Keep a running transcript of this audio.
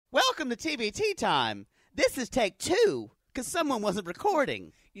Welcome to TBT time. This is take 2 because someone wasn't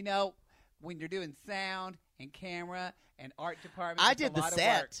recording. You know, when you're doing sound and camera and art department, I did the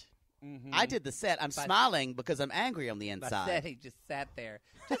set. Mm-hmm. I did the set. I'm smiling because I'm angry on the I inside. said he just sat there.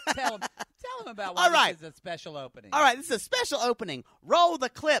 Just tell him about why this is a special opening. All right, this is a special opening. Roll the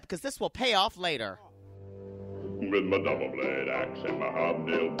clip because this will pay off later. With my double-blade axe and my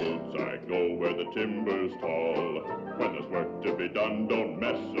hobnail boots, I go where the timber's tall. When there's work to be done, don't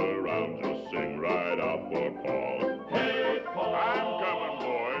mess around, just sing right out for Paul. Hey, Paul! I'm coming,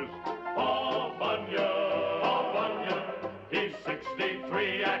 boys. Paul Bunyan. Paul Bunyan. He's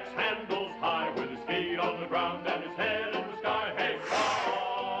 63, axe handles high, with his feet on the ground and his head in the sky. Hey,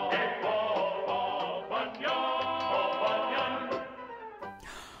 Paul! Hey, Paul! Paul Bunyan! Paul Bunyan!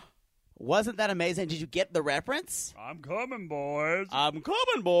 Wasn't that amazing? Did you get the reference? I'm coming, boys. I'm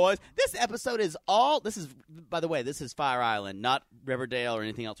coming, boys. This episode is by the way, this is Fire Island, not Riverdale or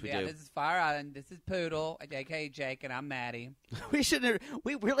anything else we do. This is Fire Island. This is Poodle, aka Jake, and I'm Maddie.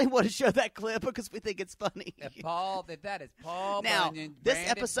 We really want to show that clip because we think it's funny. That is Paul Now, Bunyan. this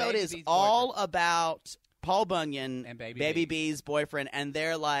Brandon episode is Baby's all boyfriend. about Paul Bunyan And Baby Baby B. B's boyfriend, and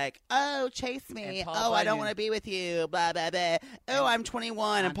they're like, "Oh, chase me! And Paul Oh, I don't Bunyan- want to be with you!" Blah blah blah. Oh, I'm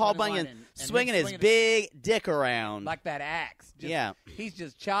 21, and I'm Paul 21, Bunyan and swinging he's his swinging big dick around. like that axe. Yeah. He's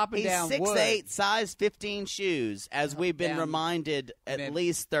just chopping He's down 6'8", wood. size 15 shoes, as we've been down- reminded at Man.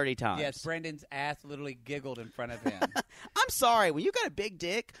 least 30 times. Yes, Brendan's ass literally giggled in front of him. I'm sorry, when you got a big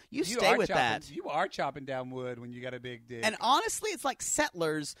dick, you stay are with chopping, that. You are chopping down wood when you got a big dick. And honestly, it's like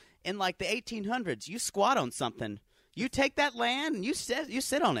settlers in like the 1800s. You squat on something. You take that land and you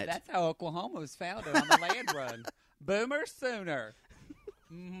sit on it. That's how Oklahoma was founded, on the land run. Boomer Sooner.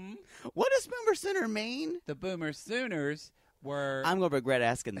 What does Boomer Center mean? The Boomer Sooners were I'm going to regret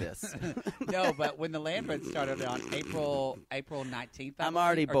asking this. no, but when the land run started on April 19th, I'm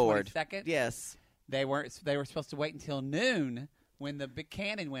already bored. 22nd, Yes. they were supposed to wait until noon when the big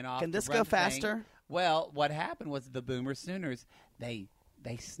cannon went off. Can to this run go the thing. faster? Well, what happened was the Boomer Sooners they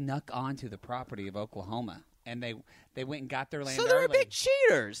snuck onto the property of Oklahoma, and they went and got their land. So they're early. big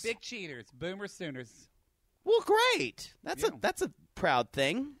cheaters. Big cheaters, Boomer Sooners. Well, great. That's Yeah. a proud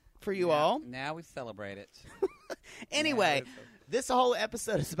thing for you all. Now we celebrate it. Anyway, Yeah, this whole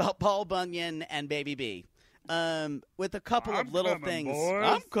episode is about Paul Bunyan and Baby B. With a couple I'm of little coming, things. boys.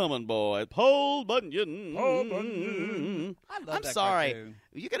 I'm coming, boy. Paul Bunyan. Paul Bunyan. I love I'm that sorry. cartoon.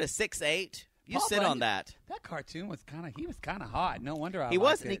 You got a 6'8". You Paul sit on Bunyan- that. That cartoon was he was kind of hot. No wonder He liked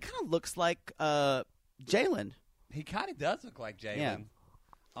was, and he it. kind of looks like Jalen. He kind of does look like Jalen. Yeah.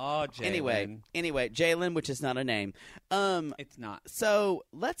 Oh, Jalen. Anyway, Jalen, which is not a name. It's not. So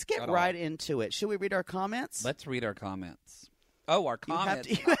let's get At all. right into it. Should we read our comments? Let's read our comments. Oh, our You have, comments.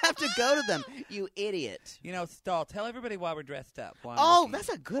 to, you have to go to them, you idiot. Stall. Tell everybody why we're dressed up. Why I'm Oh, looking. that's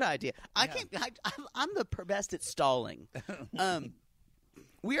a good idea. I'm the best at stalling.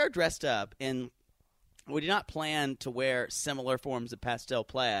 We are dressed up, and we did not plan to wear similar forms of pastel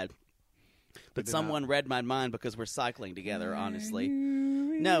plaid. But did someone read my mind because we're cycling together, honestly.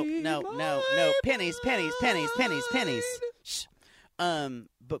 No. Pennies. Shh.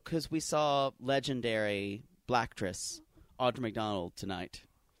 Because we saw legendary Blacktress, Audra McDonald, tonight.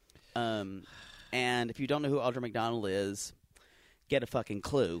 And if you don't know who Audra McDonald is, get a fucking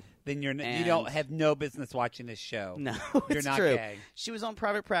clue. Then you And- don't have no business watching this show. No, You're it's not true. gay. She was on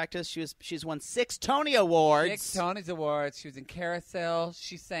Private Practice. She's won 6 Tony Awards. 6 Tony's Awards. She was in Carousel.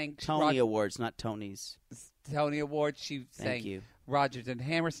 She sang Tony Awards, not Tony's. Tony Awards. She sang you. Rodgers and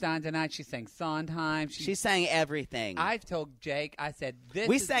Hammerstein tonight. She sang Sondheim. She sang everything. I've told Jake, I said, this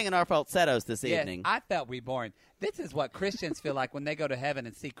we is, sang in our falsettos this yes, evening. I felt reborn. This is what Christians feel like when they go to heaven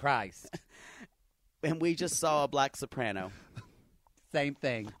and see Christ. And we just saw a black soprano. Same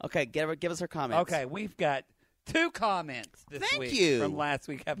thing. Okay, give us her comments. Okay, we've got 2 comments this Thank week you. from last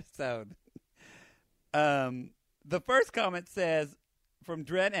week's episode. The first comment says, from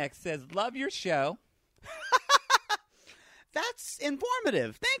Drenx, says, love your show. That's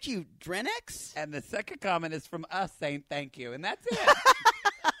informative. Thank you, Drenix. And the second comment is from us saying thank you. And that's it.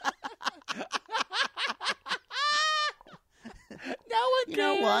 No one You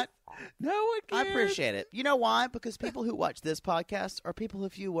know cares. what? No one I cares. appreciate it. You know why? Because people who watch this podcast are people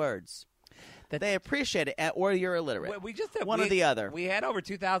of few words. They appreciate it, or you're illiterate. We just had, One or the other. We had over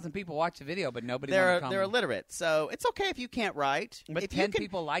 2,000 people watch the video, but nobody They're wanted to comment. illiterate, so it's okay if you can't write. But if 10 you can,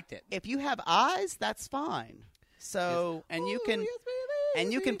 people liked it. If you have eyes, that's fine. So and you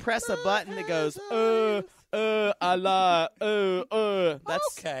can press a button that goes I lie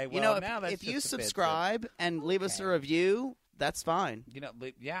that's Okay, you well, know now that's if you just subscribe and leave us a review, that's fine.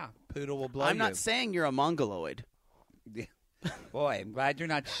 Yeah, Poodle will blow I'm you. not saying you're a mongoloid. Boy, I'm glad you're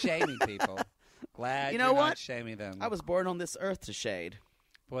not shaming people. Glad You know you're what? not shaming them. I was born on this earth to shade.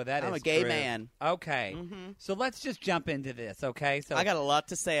 Boy, that I'm is a gay true. man. Okay. So let's just jump into this, okay? So I got a lot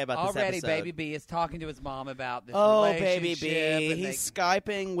to say about this already episode. Baby B is talking to his mom about this Oh, relationship. Baby B, and he's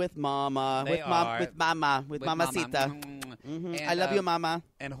Skyping with Mama, They with are. Mamacita. And, I love you, Mama.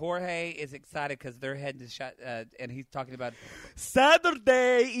 And Jorge is excited because they're heading to shot, and he's talking about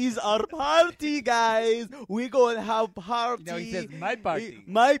Saturday is our party, guys. We gonna have party. No, he says my party.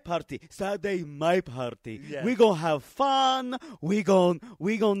 My party. Saturday, my party. Yes. We gonna have fun. We gonna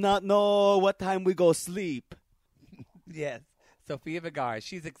not know what time we go sleep. yes, Sofia Vergara.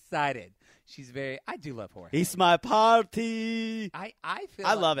 She's excited. She's very. I do love Jorge. It's my party. I feel.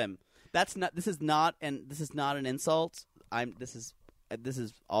 I like, love him. This is not an insult. This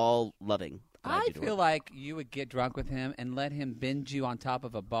is all loving. I feel like you would get drunk with him and let him binge you on top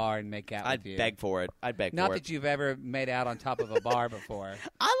of a bar and make out I'd with you. beg for it. Not for that it. you've ever made out on top of a bar before.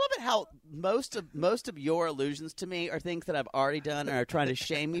 I love it how most of your allusions to me are things that I've already done and are trying to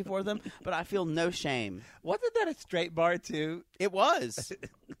shame me for them, but I feel no shame. Wasn't that a straight bar too? It was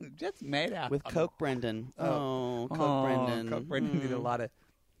Just made out with on Coke Brendan. Coke Brendan. Coke Brendan did a lot of.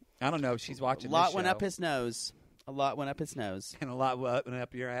 I don't know. She's watching. A lot this went show. up his nose. A lot went up his nose. And a lot went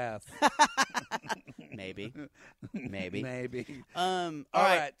up your ass. Maybe. Maybe. All All right.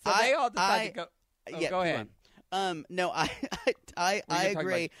 right. So they all decided to go. Oh, yeah, go come ahead. on. No, I gonna talk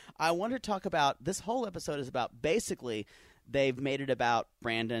agree. about- I want to talk about this whole episode is about basically they've made it about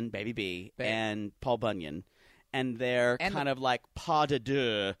Brandon, Baby B, and Paul Bunyan, and their And kind of like pas de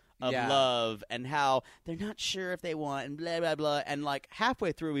deux of Yeah. love, and how they're not sure if they want, and blah blah blah, and like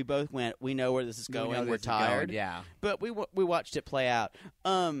halfway through we both went, we know where this is We know going, this we're is going, tired, yeah. but we watched it play out.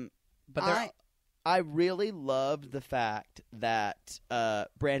 But I really loved the fact that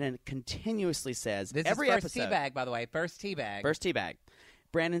Brandon continuously says this every is first episode. teabag, by the way. First teabag. First teabag.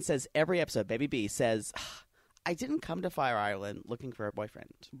 Brandon says every episode. Baby B says, "I didn't come to Fire Island looking for a boyfriend."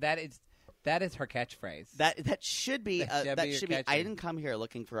 That is her catchphrase. That should be. That should be your I catchphrase. didn't come here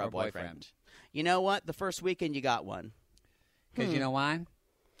looking for a boyfriend. boyfriend. You know what? The first weekend you got one. Because you know why?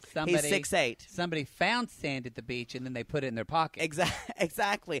 He's 6'8". Somebody found sand at the beach and then they put it in their pocket.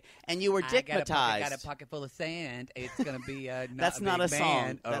 Exactly. And you were dickmatized. I got a pocket full of sand. It's going to be That's a not big a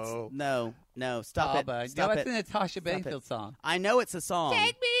man. song. That's, Oh, no. Stop it. Bubba. Stop It's it. a Natasha Stop Bedingfield it. song. I know it's a song.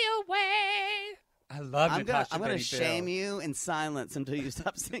 Take me away. I love I'm Natasha gonna Bedingfield. shame you in silence until you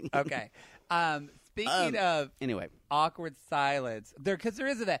stop singing. Okay. Speaking of Anyway, awkward silence, because there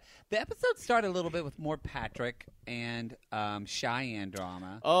is that. The episode started a little bit with more Patrick and Cheyenne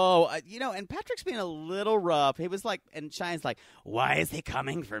drama. and Patrick's being a little rough. He was like, and Cheyenne's like, "Why is he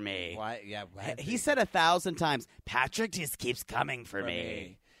coming for me?" Why? Yeah. Why He said 1,000 times, "Patrick just keeps coming for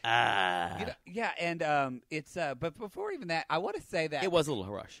me." yeah, and it's. But before even that, I want to say that It was a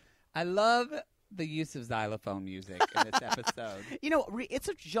little rush. I love the use of xylophone music in this episode. It's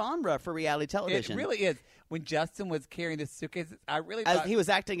a genre for reality television. It really is. When Justin was carrying this suitcase, I really As thought he was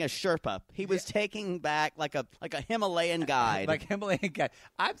acting as Sherpa. He was taking back like a Himalayan guide. like Himalayan guy.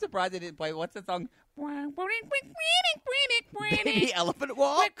 I'm surprised they didn't play. What's the song? Baby Elephant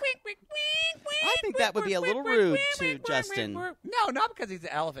Walk. I think that would be a little rude to Justin. No, not because he's an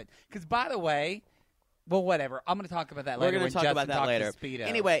elephant. Because, by the way, well, whatever. I'm going to talk about that We're later. going to when talk Justin about that talks later. to Speedo.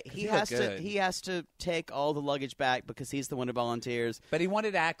 Anyway, 'Cause he looked has good. he has to take all the luggage back because he's the one who volunteers. But he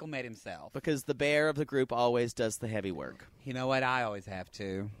wanted to acclimate himself. Because the bear of the group always does the heavy work. You know what? I always have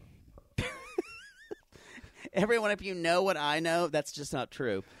to. Everyone, if you know what I know, that's just not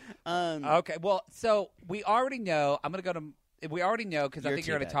true. Okay, well, so we already know. I'm going to go to. We already know because I Your think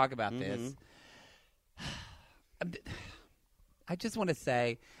you're going to teabag. talk about this. I just want to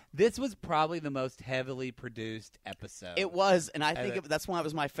say this was probably the most heavily produced episode. It was, and I think that's why it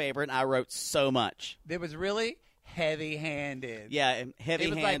was my favorite, and I wrote so much. There was really heavy-handed. Yeah, and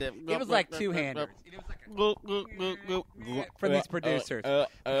heavy-handed. It was like two-handers. It was like from these producers.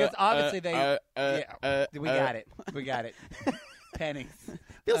 Because obviously they... we got it. We got it. Pennies.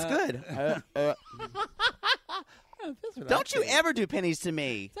 Feels good. Don't you ever do pennies to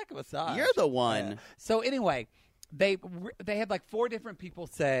me. It's like a massage. You're the one. So anyway, they had like 4 different people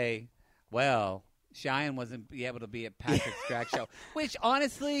say, well, Cheyenne wasn't able to be at Patrick's drag show, which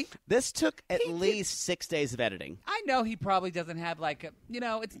honestly, This took at least 6 days of editing. I know he probably doesn't have like a,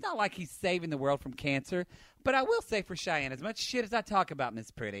 it's not like he's saving the world from cancer, but I will say for Cheyenne, as much shit as I talk about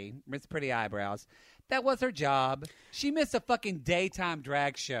Miss Pretty Eyebrows, that was her job. She missed a fucking daytime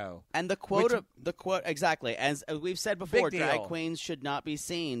drag show. And the quote, exactly, as we've said before, Big deal. drag queens should not be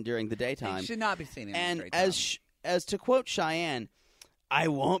seen during the daytime. They should not be seen in And straight time. as to quote Cheyenne, I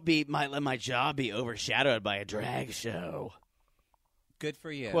won't let my job be overshadowed by a drag show. Good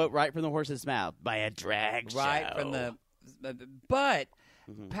for you. Quote right from the horse's mouth by a drag right show. from the. But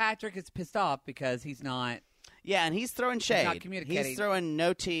Mhm. Patrick is pissed off because he's not. Yeah, and he's throwing shade. not communicating. He's throwing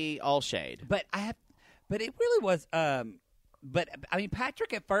no tea, all shade. But but it really was. But I mean,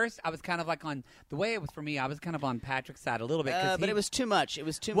 Patrick at first, I was kind of like on the way it was for me. I was kind of on Patrick's side a little bit, But it was too much. It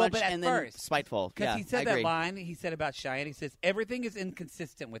was too Well, much, but at and first, then spiteful. because Yeah, he said I that agree. line. He said about Cheyenne. He says everything is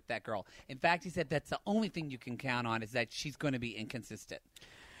inconsistent with that girl. In fact, he said that's the only thing you can count on is that she's going to be inconsistent.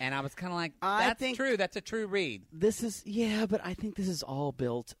 And I was kind of like, I that's think- true. That's a true read. This is but I think this is all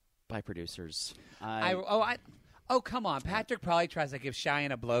built by producers. Oh, come on. Patrick probably tries to give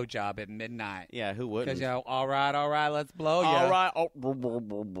Cheyenne a blowjob at midnight. Yeah, who wouldn't? Because, all right, let's blow you. All right. All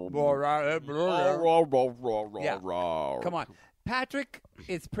right, let's blow you. Yeah. Come on. Patrick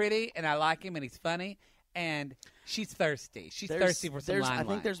is pretty, and I like him, and he's funny, and she's thirsty. She's thirsty for some limelight. I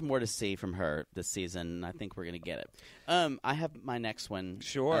think there's more to see from her this season, and I think we're going to get it. I have my next one.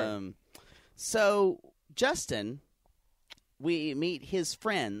 Sure. So, Justin, we meet his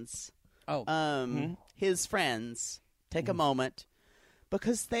friends. His friends take a moment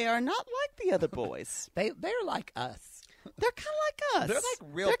because they are not like the other boys. They're like us. They're kind of like us. They're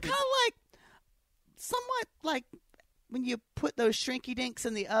like real They're people. kind of like somewhat like when you put those shrinky dinks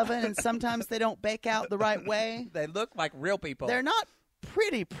in the oven and sometimes they don't bake out the right way. They look like real people. They're not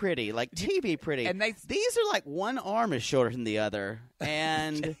pretty, like TV pretty. And these are like one arm is shorter than the other,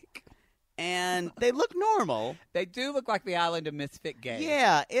 and they look normal. They do look like the island of misfit gays.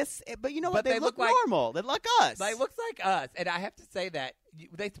 Yeah, but you know what? But They look normal. They look us. They look like us, and I have to say that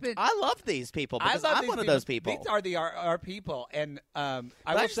they spend. I love these people because love I'm these one of those people. These are our people, and I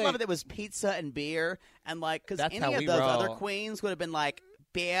I will just say love it. It was pizza and beer, and like because That's any how of we those roll. other queens would have been like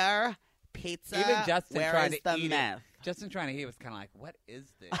beer, pizza. even Justin where trying is to the eat meth? it. Justin trying to eat it was kind of like, what is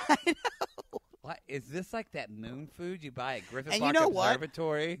this? I know. What is this? Like that moon food you buy at Griffith And Park you know what?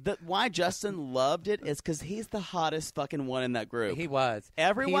 Observatory? Why Justin loved it is because he's the hottest fucking one in that group. He was.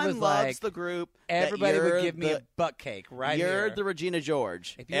 Everyone He was loves like, the group. Everybody that would you're give me a butt cake right You're here. the Regina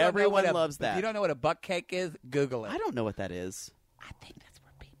George. If you don't know Everyone what loves If that. you don't know what a butt cake is, Google it. I don't know what that is. I think that's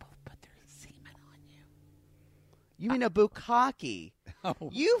where people put their semen on you. You mean a bukkake? Oh.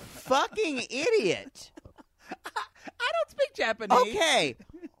 You fucking idiot. I don't speak Japanese.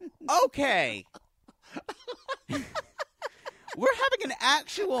 Okay. We're having an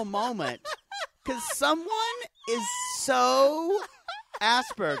actual moment because someone is so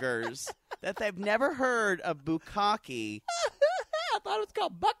Asperger's that they've never heard of bukkake. I thought it was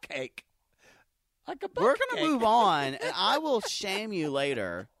called butt cake. Like a butt We're cake. going to move on, and I will shame you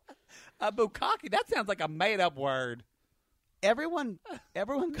later. A bukkake. That sounds like a made-up word. Everyone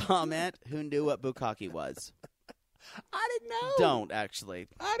comment who knew what bukkake was. I didn't know. Don't, actually.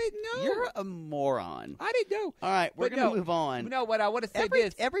 I didn't know. You're a moron. I didn't know. All right, we're But going to move on. No, what I want to say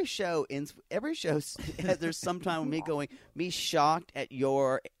this. Every show there's some time with me shocked at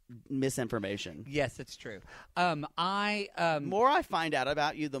your misinformation. Yes, it's true. The more I find out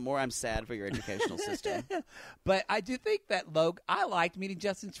about you, the more I'm sad for your educational system. But I do think that I liked meeting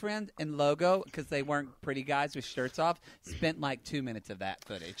Justin's friends, and Logo, because they weren't pretty guys with shirts off, spent like 2 minutes of that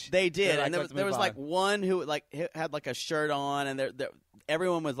footage. They did, They're like, and there "Let's was move like on." one who had like a shirt on, and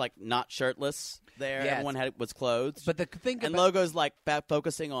everyone was like not shirtless there. Yes. Everyone was clothed. But the thing and about Logo's like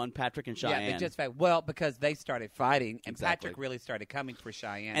focusing on Patrick and Cheyenne. Yeah, they just because they started fighting, and Exactly. Patrick really started coming for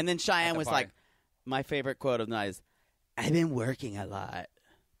Cheyenne. And then Cheyenne at the was bar. like, my favorite quote of the night is, "I've been working a lot.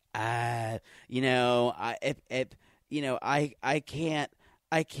 I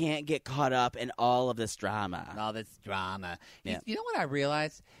can't get caught up in all of this drama." all this drama. Yeah. You know what I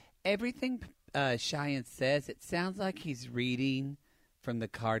realized? Everything Cheyenne says, it sounds like he's reading from the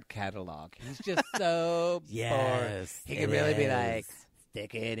card catalog. He's just so bored. Yes, He it could really be is. like,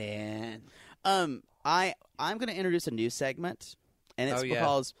 stick it in. I'm going to introduce a new segment, and it's Oh, yeah.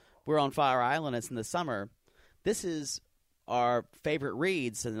 because we're on Fire Island. It's in the summer. This is our favorite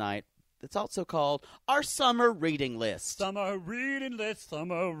reads tonight. It's also called our summer reading list. Summer reading list,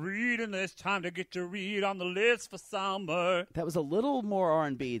 time to get your read on the list for summer. That was a little more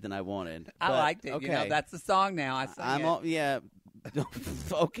R&B than I wanted. I but liked it. Okay. You know, that's the song now. I sang it. Yeah.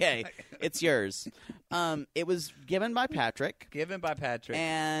 Okay, it's yours. It was given by Patrick Given by Patrick.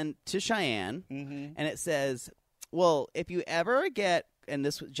 and to Cheyenne, Mhm. and it says, "Well, if you ever get," and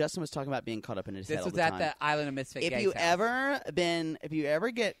Justin was talking about being caught up in his head This all was the at time. the Island of Misfit If Gays you house. if you ever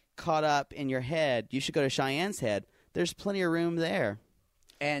get caught up in your head, you should go to Cheyenne's head. There's plenty of room there,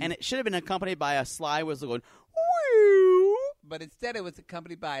 and it should have been accompanied by a sly whistle going, "Woo!" But instead, it was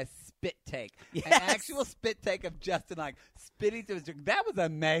accompanied by a spit take, Yes. an actual spit take of Justin like spitting to his drink. That was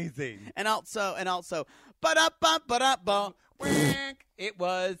amazing. And also, ba-da-ba-ba-da-ba, It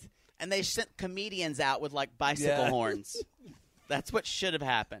was. And they sent comedians out with like bicycle Yeah. horns. That's what should have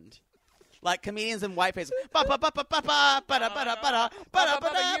happened. Like comedians in whiteface. Ba ba ba ba ba ba ba da ba da ba da ba da ba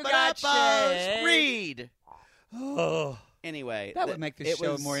da You ba got da shade. Read. Oh, Anyway, that would make the it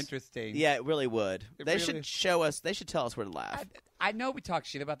show was- more interesting. Yeah, it really would. It They really- should show us. They should tell us where to laugh. I know we talk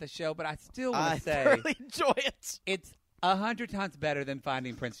shit about the show, but I still want I to say thoroughly enjoy it. it's 100 times better than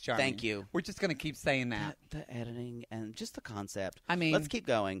Finding Prince Charming. Thank you. We're just going to keep saying that. The editing and just the concept. I mean- let's keep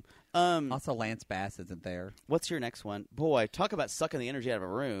going. Also, Lance Bass isn't there. What's your next one? Boy, talk about sucking the energy out of a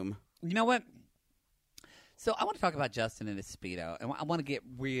room. You know what? So I want to talk about Justin and his Speedo, and I want to get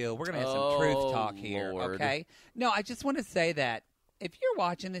real. We're going to have some truth talk here, Lord. okay? No, I just want to say that if you're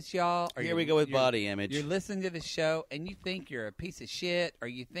watching this, y'all, or Here you're- we go with you're- body image. You're listening to the show, and you think you're a piece of shit, or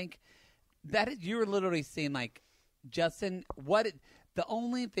you think you're literally seeing like Justin. The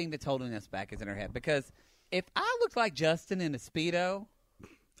only thing that's holding us back is in our head. Because if I looked like Justin in a Speedo,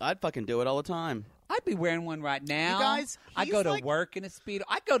 I'd fucking do it all the time. I'd be wearing one right now. You guys, I he's go to like- work in a Speedo.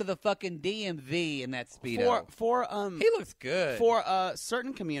 I go to the fucking DMV in that Speedo. For He looks good. for a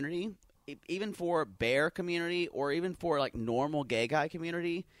certain community, even for bear community, or even for like normal gay guy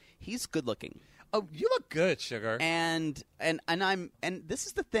community, he's good looking. Oh, you look good, sugar. And this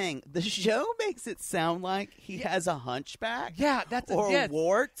is the thing. The show makes it sound like he has a hunchback. Yeah, that's or yes.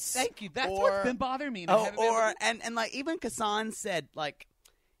 warts. Thank you. That's or, what's been bothering me. And I Oh, haven't been or able and like even Kassan said, like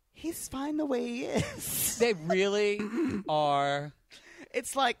he's fine the way he is. to- they really are.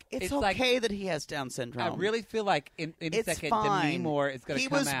 It's like It's okay like- that he has Down syndrome. I really feel like in a it's second, fine. Demi Moore is going to He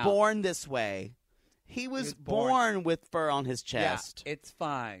come was out. born this way. He was born with fur on his chest. Yeah, it's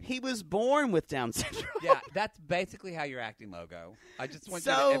fine. He was born with Down syndrome. Yeah, that's basically how your acting logo. I just want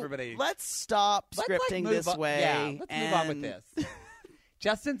you So to everybody. let's stop Let's, like, scripting move this on- way. Yeah, let's move on with and this.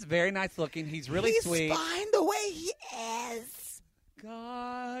 Justin's very nice looking. He's really he's sweet. fine the way he is.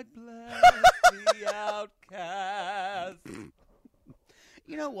 God bless the outcast.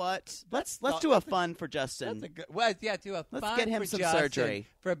 You know what? Let's not- do a fun for Justin. That's a good. Well, yeah, do a Let's fun get him for some Justin surgery.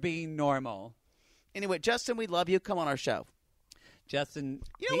 for being normal. Anyway, Justin, we love you. Come on our show. Justin,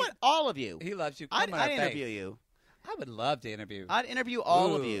 You know what? All of you. He loves you. I'd Come on our interview face. you. I would love to interview. I'd interview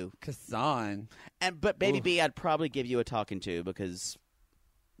all of Ooh, you. Kassan. But Baby Ooh. B, I'd probably give you a talking to because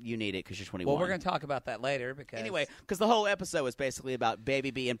you need it because you're 21. Well, we're going to talk about that later because Anyway, because the whole episode was basically about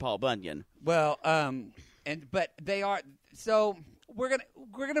Baby B and Paul Bunyan. Well, but they are so we're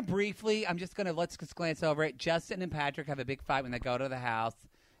gonna briefly. I'm just gonna let's just glance over it. Justin and Patrick have a big fight when they go to the house.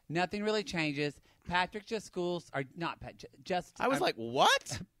 Nothing really changes. Patrick just schools are not just. I was like,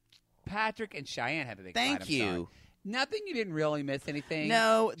 what? Patrick and Cheyenne have a big Thank fight. you. Sorry. Nothing. You didn't really miss anything.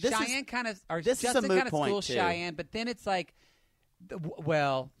 No, this Cheyenne kind of or this is a Justin moot kind of point, schools too. Cheyenne, but then it's like.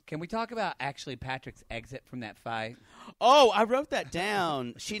 Well, can we talk about actually Patrick's exit from that fight? Oh, I wrote that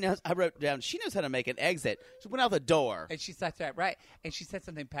down. She knows. I wrote down. She knows how to make an exit. She went out the door. And she sat there, right? And she said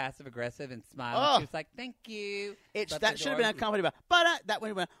something passive aggressive and smiled. Oh. She was like, "Thank you." Shut That the should have door. been a comedy about. But that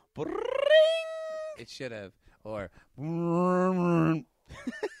one went. Bring. It should have. Or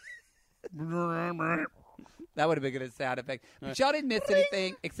that would have been a good sound effect. But y'all didn't miss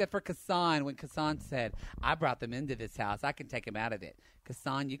anything except for Kassan when Kassan said, "I brought them into this house. I can take them out of it."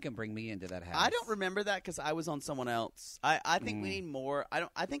 Kassan, you can bring me into that house. I don't remember that because I was on someone else. I think we need more.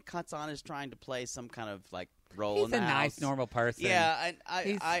 I think Katsan is trying to play some kind of like role He's in the a nice, house. normal person. Yeah,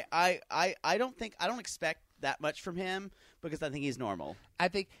 He's- I don't expect that much from him because I think he's normal. I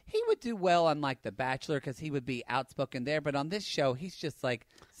think he would do well on like The Bachelor because he would be outspoken there. But on this show, he's just like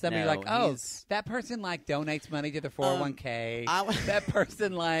somebody No, like, oh, he's- that person like donates money to the 401k. I- that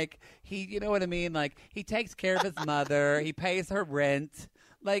person like you know what I mean? Like he takes care of his mother. He pays her rent.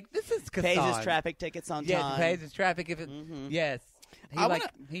 Like this is Kassan. Pays his traffic tickets on Yes, time. he pays his traffic. If it, yes, he I like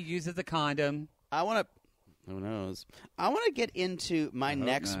wanna- he uses a condom. I want to. Who knows? I want to get into my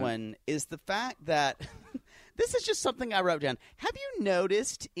next not. one. Is the fact that this is just something I wrote down. Have you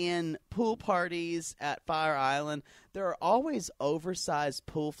noticed in pool parties at Fire Island there are always oversized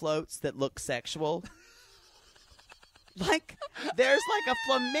pool floats that look sexual? Like there's like a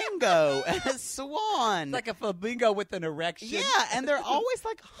flamingo and a swan. It's like a flamingo with an erection. yeah, and they're always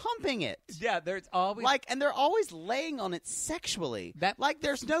like humping it. yeah. There's always Like, and they're always laying on it sexually. That- like,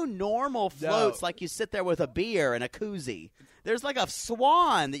 there's no normal floats No. like you sit there with a beer and a koozie. There's like a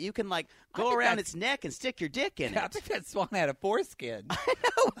swan that you can like go think around that's- its neck and stick your dick in I it. think that swan had a foreskin.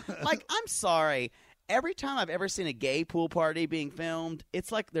 Like, I'm sorry. Every time I've ever seen a gay pool party being filmed, it's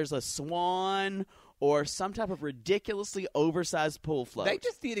like there's a swan or some type of ridiculously oversized pool float. They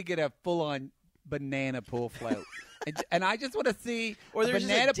just need to get a full-on banana pool float, and I just want to see or a there's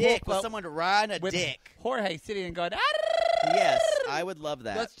banana just a dick pool with float someone riding a with dick. Jorge sitting and going. "Ah!" Yes, I would love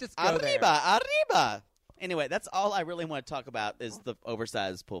that. Let's just go there. Arriba. Anyway, that's all I really want to talk about is the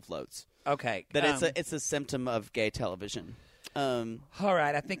oversized pool floats. Okay. That it's a symptom of gay television. All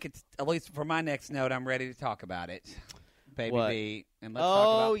right. I think it's, at least for my next note, I'm ready to talk about it. Baby What? B. And let's talk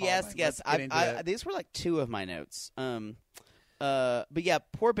about Paul yes. Bunyan. Let's get into it. These were like two of my notes. But yeah,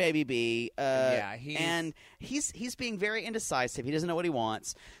 poor Baby B. Yeah, he's being very indecisive. He doesn't know what he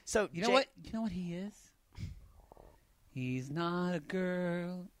wants. So You know what? You know what he is? He's not a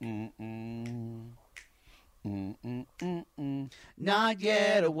girl. Not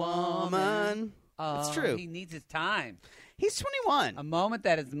yet a woman. Oh, It's true. He needs his time. He's 21. A moment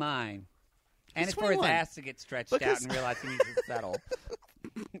that is mine. And He's it's for his 21. ass to get stretched Because- out and realize he needs to settle.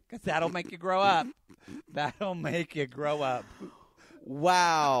 Because that'll make you grow up. That'll make you grow up.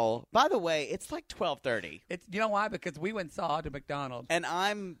 Wow. By the way, it's like 12:30, It's, you know why? Because we went and saw it at McDonald's. and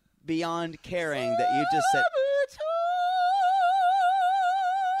I'm beyond caring that you just said.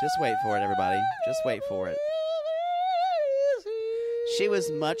 Just wait for it, everybody. Just wait for it. She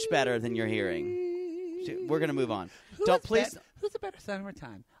was much better than you're hearing. We're gonna move on. Who's a better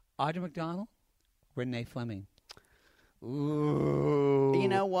summertime? Audra McDonald? Renee Fleming? Ooh. You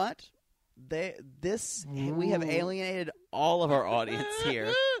know what? We have alienated all of our audience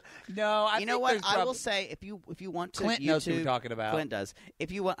here. No, I You know think what? there's I will probably- say if you want to Clint YouTube, knows who we're talking about. Clint does.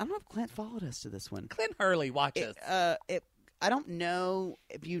 If you want, I don't know if Clint followed us to this one. Clint Hurley, watch us. I don't know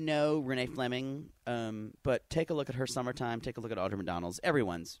if you know Renee Fleming, but take a look at her Summertime. Take a look at Audra McDonald's.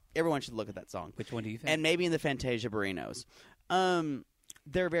 Everyone should look at that song. Which one do you think? And maybe in the Fantasia Barrinos.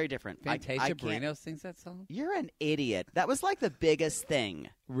 They're very different. Fantasia I can't- Barrino sings that song? You're an idiot. That was like the biggest thing.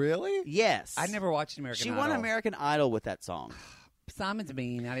 Really? Yes. I never watched American She Idol. won American Idol with that song. Simon's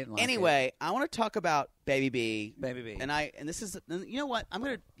mean. I didn't like Anyway, I want to talk about Baby B. Baby B. And this is, you know what? I'm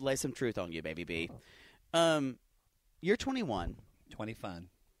going to lay some truth on you, Baby B. You're 21. 20 fun.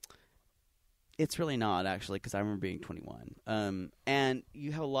 It's really not, actually, because I remember being 21. And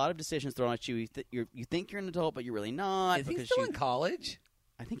you have a lot of decisions thrown at you. You think you're an adult, but you're really not. Is he because still in college?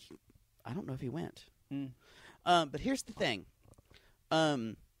 I don't know if he went. Hmm. But here's the thing.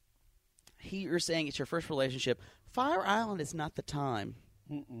 You're saying it's your first relationship. Fire Island is not the time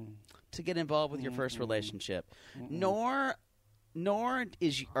to get involved with your first relationship. Nor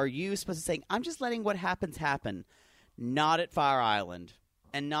are you supposed to say, I'm just letting what happens happen. Not at Fire Island.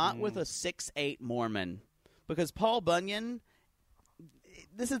 And not with a 6'8" Mormon. Because Paul Bunyan,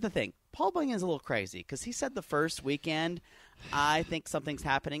 this is the thing. Paul Bunyan is a little crazy because he said the first weekend, I think something's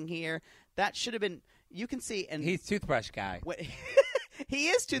happening here. That should have been, you can see. And He's Toothbrush Guy. he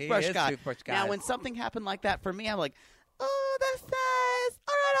is Toothbrush Guy. Toothbrush Guy. Now, when something happened like that for me, I'm like, oh, that's nice.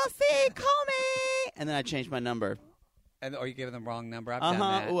 All right, I'll see. Call me. And then I changed my number. Or you giving them the wrong number. I've done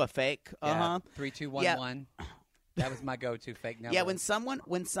that. Ooh, a fake. Yeah. 3211. That was my go-to fake number. Yeah, when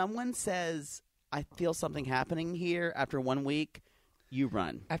someone says, I feel something happening here after 1 week, you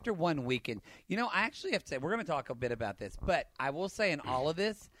run. After 1 weekend. You know, I actually have to say, we're going to talk a bit about this, but I will say in all of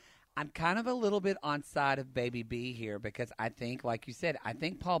this, I'm kind of a little bit on side of Baby B here because I think, like you said, I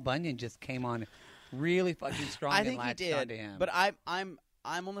think Paul Bunyan just came on really fucking strong I think and he latched did. onto him. But I'm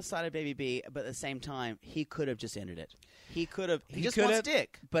on the side of Baby B, but at the same time, he could have just ended it. He could have. He just wants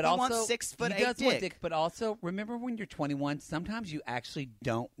dick. But he also, wants 6 foot he 8 does dick. want dick. But also, remember when you're 21, sometimes you actually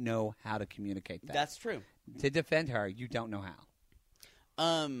don't know how to communicate that. That's true. To defend her, you don't know how.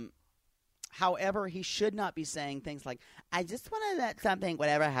 However, he should not be saying things like, I just want to let something,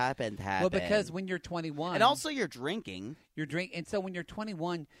 whatever happens, happen. Well, because when you're 21, and also you're drinking. and so when you're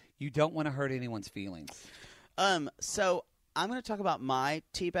 21, you don't want to hurt anyone's feelings. So I'm going to talk about my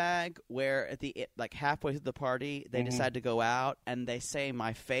teabag, where at the halfway through the party, they decide to go out, and they say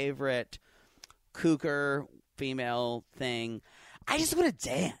my favorite cougar female thing. I just want to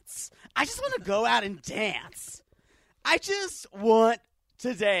dance. I just want to go out and dance. I just want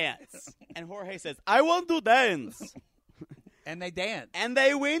to dance. And Jorge says, I want to dance. And they dance. And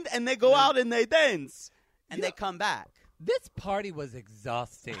they win, and they go out and they dance. And they come back. This party was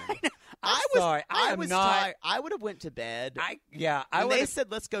exhausting. I was tired. I would have went to bed. When they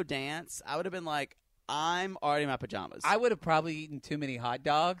said, let's go dance, I would have been like, I'm already in my pajamas. I would have probably eaten too many hot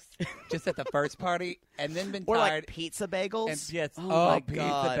dogs just at the first party and then been or tired. like pizza bagels. And, yes. my pizza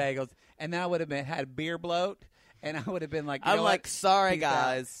God. bagels. And then I would have had beer bloat. And I would have been like, you I'm know like, what? sorry, Peace out.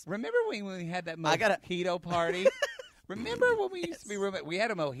 guys. Remember when we had that I gotta- mojito party? Remember when we used to be roommates? We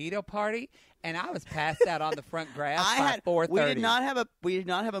had a mojito party, and I was passed out on the front grass by 4:30. We did not have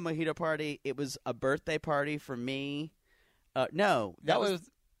a mojito party. It was a birthday party for me. No, that was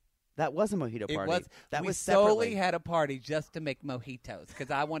a mojito party. We solely had a party just to make mojitos because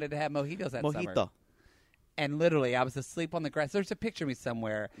I wanted to have mojitos that summer. Mojito. And literally, I was asleep on the grass. There's a picture of me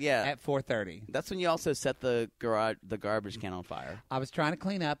somewhere Yeah. at 4:30. That's when you also set the garbage can on fire. I was trying to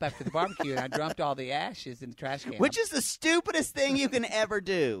clean up after the barbecue, and I dumped all the ashes in the trash can. Which is the stupidest thing you can ever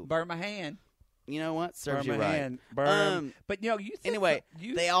do. Burnt my hand. You know what? Serves Burn you my right. hand. Burn. But you said Anyway,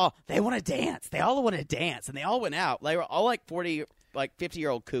 they want to dance. They all want to dance, and they all went out. They were all like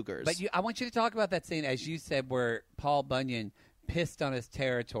 50-year-old cougars. But I want you to talk about that scene, as you said, where Paul Bunyan pissed on his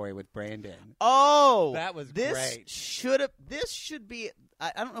territory with Brandon. Oh, That was this great. This should be.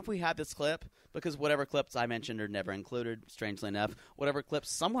 I don't know if we have this clip because whatever clips I mentioned are never included. Strangely enough, whatever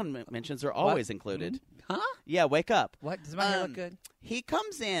clips someone mentions are always included. Huh? Yeah, wake up. What? Does my hair look good? He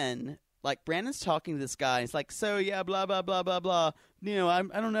comes in. Like, Brandon's talking to this guy. He's like, so, yeah, blah, blah, blah, blah, blah. You know, I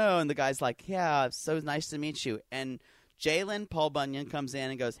don't know. And the guy's like, yeah, it's so nice to meet you. And Jalen, Paul Bunyan, comes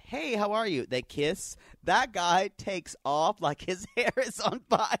in and goes, hey, how are you? They kiss. That guy takes off like his hair is on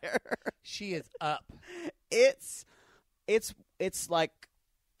fire. She is up. It's like,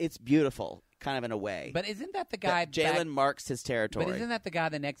 it's beautiful, kind of in a way. But isn't that the guy? Jalen marks his territory. But isn't that the guy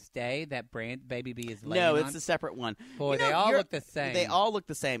the next day that Baby B is laying No, on? it's a separate one. Boy, You know, they all you're- look the same. They all look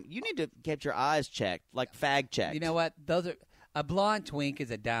the same. You need to get your eyes checked, like fag checked. You know what? Those are a blonde twink is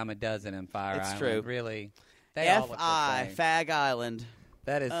a dime a dozen in Fire It's Island. true. Really, they all look the F.I. same. Fag Island.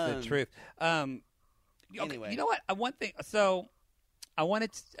 That is the truth. Okay, Anyway. you know what? One thing. So, I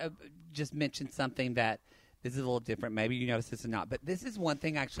wanted to just mention something that this is a little different. Maybe you noticed this or not, but this is one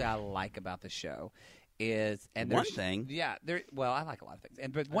thing actually I like about the show. One thing? Yeah. Well, I like a lot of things,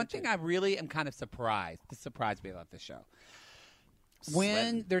 but one thing I really am kind of surprised. This surprised me about the show.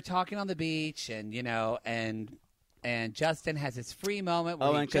 When they're talking on the beach, and and Justin has his free moment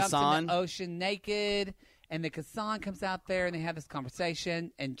where he and jumps in Kassan? the ocean naked, and then Kassan comes out there and they have this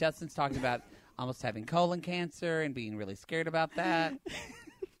conversation, and Justin's talking about almost having colon cancer and being really scared about that.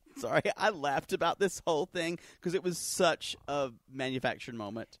 Sorry, I laughed about this whole thing because it was such a manufactured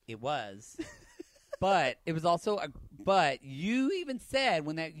moment. It was. But it was also but you even said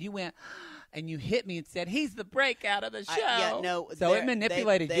when you went and you hit me and said he's the breakout of the show. So it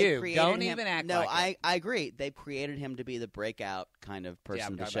manipulated they you. created Don't him- even act No, like it. I agree. They created him to be the breakout kind of person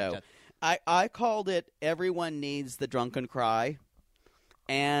I'm to talking about show. I called it "Everyone Needs the Drunken Cry,"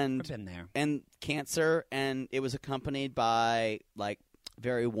 and I've been there. and cancer, and it was accompanied by like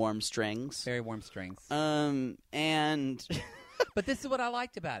very warm strings. Very warm strings. And But this is what I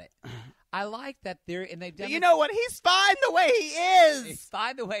liked about it. I like that they've done. you know what? He's fine the way he is. He's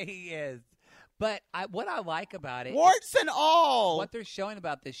fine the way he is. But what I like about it, Warts and all. what they're showing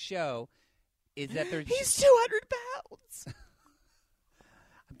about this show, is that they're. He's 200 pounds.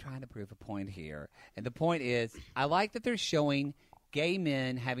 I'm trying to prove a point here, and the point is, I like that they're showing gay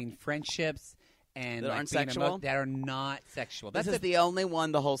men having friendships and That like, aren't being sexual? that are not sexual. This That's is the only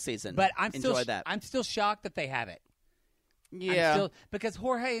one the whole season. But I'm Enjoy still that. I'm still shocked that they have it. Yeah. Because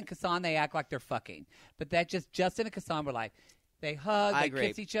Jorge and Kassan, they act like they're fucking, but that just Justin and Kassan were like, they hug, I they agree.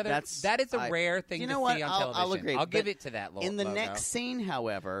 kiss each other. That's- that is a I- rare thing You to know what? see on I'll television. agree. I'll give But it to that. In the logo. next scene,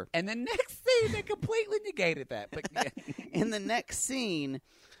 however, and the next scene, they completely negated that. But yeah. in the next scene,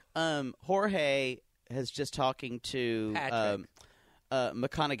 Jorge has just talking to Patrick.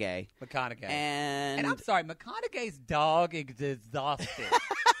 McConaughey. McConaughey. And I'm sorry, McConaughey's dog is exhausted.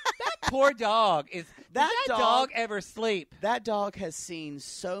 That poor dog is. That does that dog- dog ever sleep? that dog has seen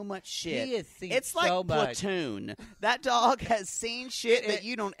so much shit. He has seen it's like so much. Platoon. That dog has seen shit that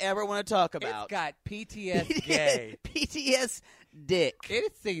you don't ever want to talk about. It's got PTS gay. PTS dick. It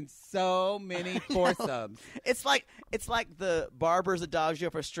has seen so many foursomes. It's like the Barber's Adagio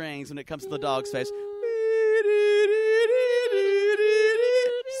for strings when it comes to the dog's face.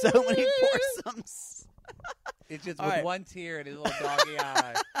 So many foursomes. It's just All with right. one tear in his little doggy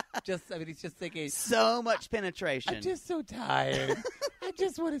eye. He's just thinking, So much penetration. I'm just so tired. I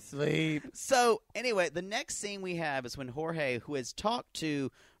just want to sleep. So anyway, the next scene we have is when Jorge, who has talked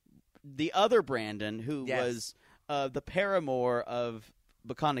to the other Brandon, who Yes. was the paramour of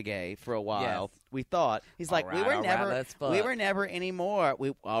McConaughey for a while. Yes. We thought he's like, All right, let's fuck. we were never anymore.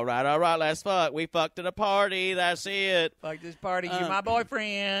 All right, let's fuck. We fucked at a party. That's it. Fuck this party. You're my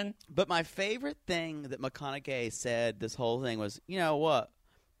boyfriend. But my favorite thing that McConaughey said this whole thing was, you know what?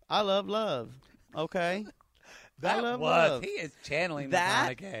 I love love. Okay, I love love. He is channeling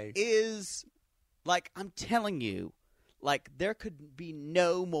That McConaughey. is like, I'm telling you, like, there could be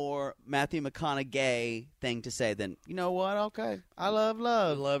no more Matthew McConaughey thing to say than, you know what? Okay, I love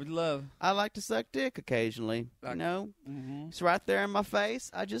love. love. I like to suck dick occasionally. You know, it's right there in my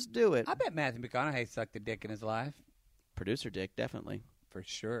face. I just do it. I bet Matthew McConaughey sucked a dick in his life. Producer dick, definitely. For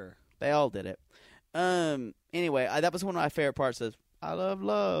sure. They all did it. Anyway, that was one of my favorite parts. Is I love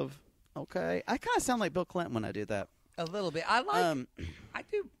love. Okay. I kind of sound like Bill Clinton when I do that. A little bit. I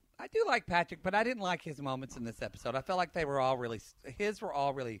do like Patrick, but I didn't like his moments in this episode. I felt like they were all really fake.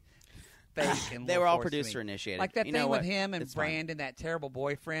 And They were all forced to me. producer initiated. Like that You thing know with what? him and It's fine. Brandon, that terrible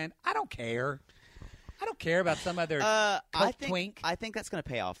boyfriend. I don't care. I don't care about some other I twink. think that's going to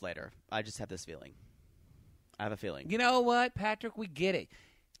pay off later. I just have this feeling. I have a feeling. You know what, Patrick? We get it.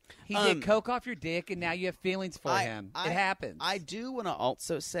 He did coke off your dick, and now you have feelings for him. It happens. I do want to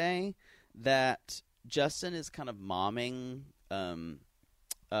also say that Justin is kind of momming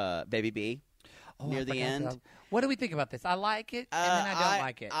Baby B near the end. What do we think about this? I like it, and then I don't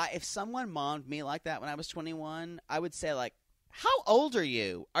like it. If someone mommed me like that when I was 21, I would say, like, how old are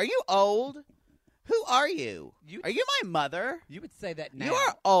you? Are you old? Who are you? Are you my mother? You would say that now. You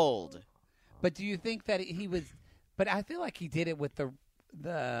are old. But do you think that he was? But I feel like he did it with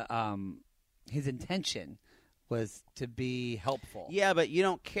his intention was to be helpful. Yeah, but you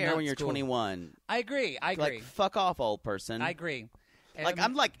don't care Not when you're school. 21. I agree. Like, fuck off, old person. I agree. And Like, I mean,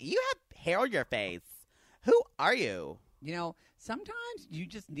 I'm like, you have hair on your face. Who are you? you know, sometimes you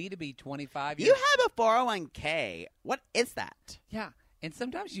just need to be 25. You have a 401k. What is that? Yeah. And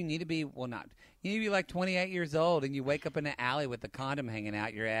sometimes you need to be, you need to be like 28 years old and you wake up in the alley with the condom hanging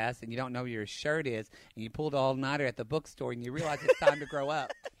out your ass and you don't know where your shirt is and you pulled all-nighter at the bookstore and you realize it's time to grow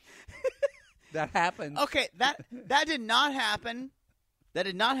up. That happens. Okay, that did not happen. That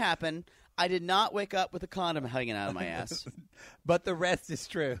did not happen. I did not wake up with a condom hanging out of my ass. But the rest is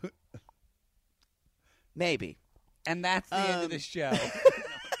true. Maybe. And that's the end of the show.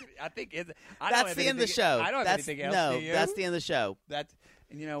 I think That's the end of the show. I don't have That's, anything else. no, do you? that's the end of the show. That's,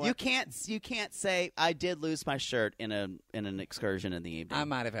 and you know what? You can't say I did lose my shirt in an excursion in the evening. I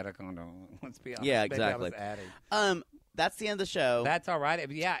might have had a condom. Let's be honest. Yeah, Maybe exactly. I was adding. That's the end of the show. That's all right.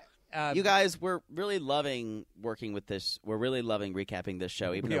 Yeah. You guys, we're really loving working with this. We're really loving recapping this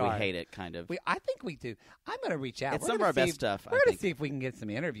show, even We though are. we hate it, kind of. I think we do. I'm going to reach out. It's We're some of gonna our best see if- stuff, I We're going think. to see if we can get some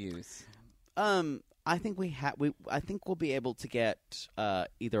interviews. I think I think we'll be able to get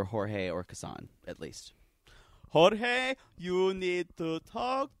either Jorge or Kazan at least. Jorge, you need to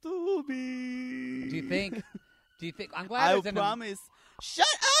talk to me. Do you think? I'm glad I there's an promise. Shut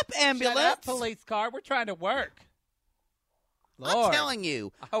up, ambulance! Shut up, police car. We're trying to work. Lord. I'm telling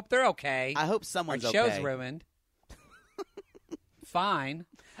you. I hope they're okay. I hope Our someone's show's okay. ruined. Fine.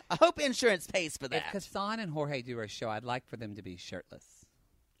 I hope insurance pays for If that. Kassan and Jorge do our show, I'd like for them to be shirtless.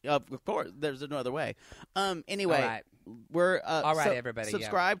 Of course, there's no other way. Anyway, All right. we're All right, everybody, yeah.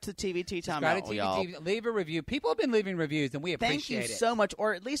 Subscribe to TVT Time Subscribe Out, to y'all. TV. Leave a review. People have been leaving reviews, and we Thank appreciate you it. so much,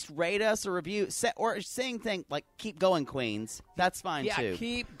 or at least rate us a review, or saying things like "Keep going, Queens." That's fine Yeah, too.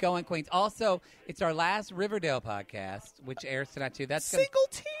 keep going, Queens. Also, it's our last Riverdale podcast, which airs tonight too. That's gonna, Single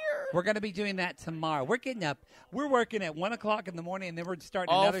tier. we're going to be doing that tomorrow. We're getting up. We're working at 1 o'clock in the morning, and then we're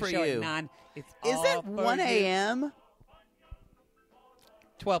starting All another for show you. at 9. It's Is all it for 1 you. a.m.?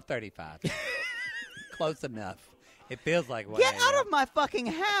 12:35. Close enough. It feels like 1 Get a.m. out of my fucking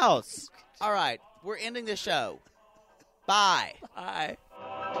house! All right, we're ending the show. Bye. Bye.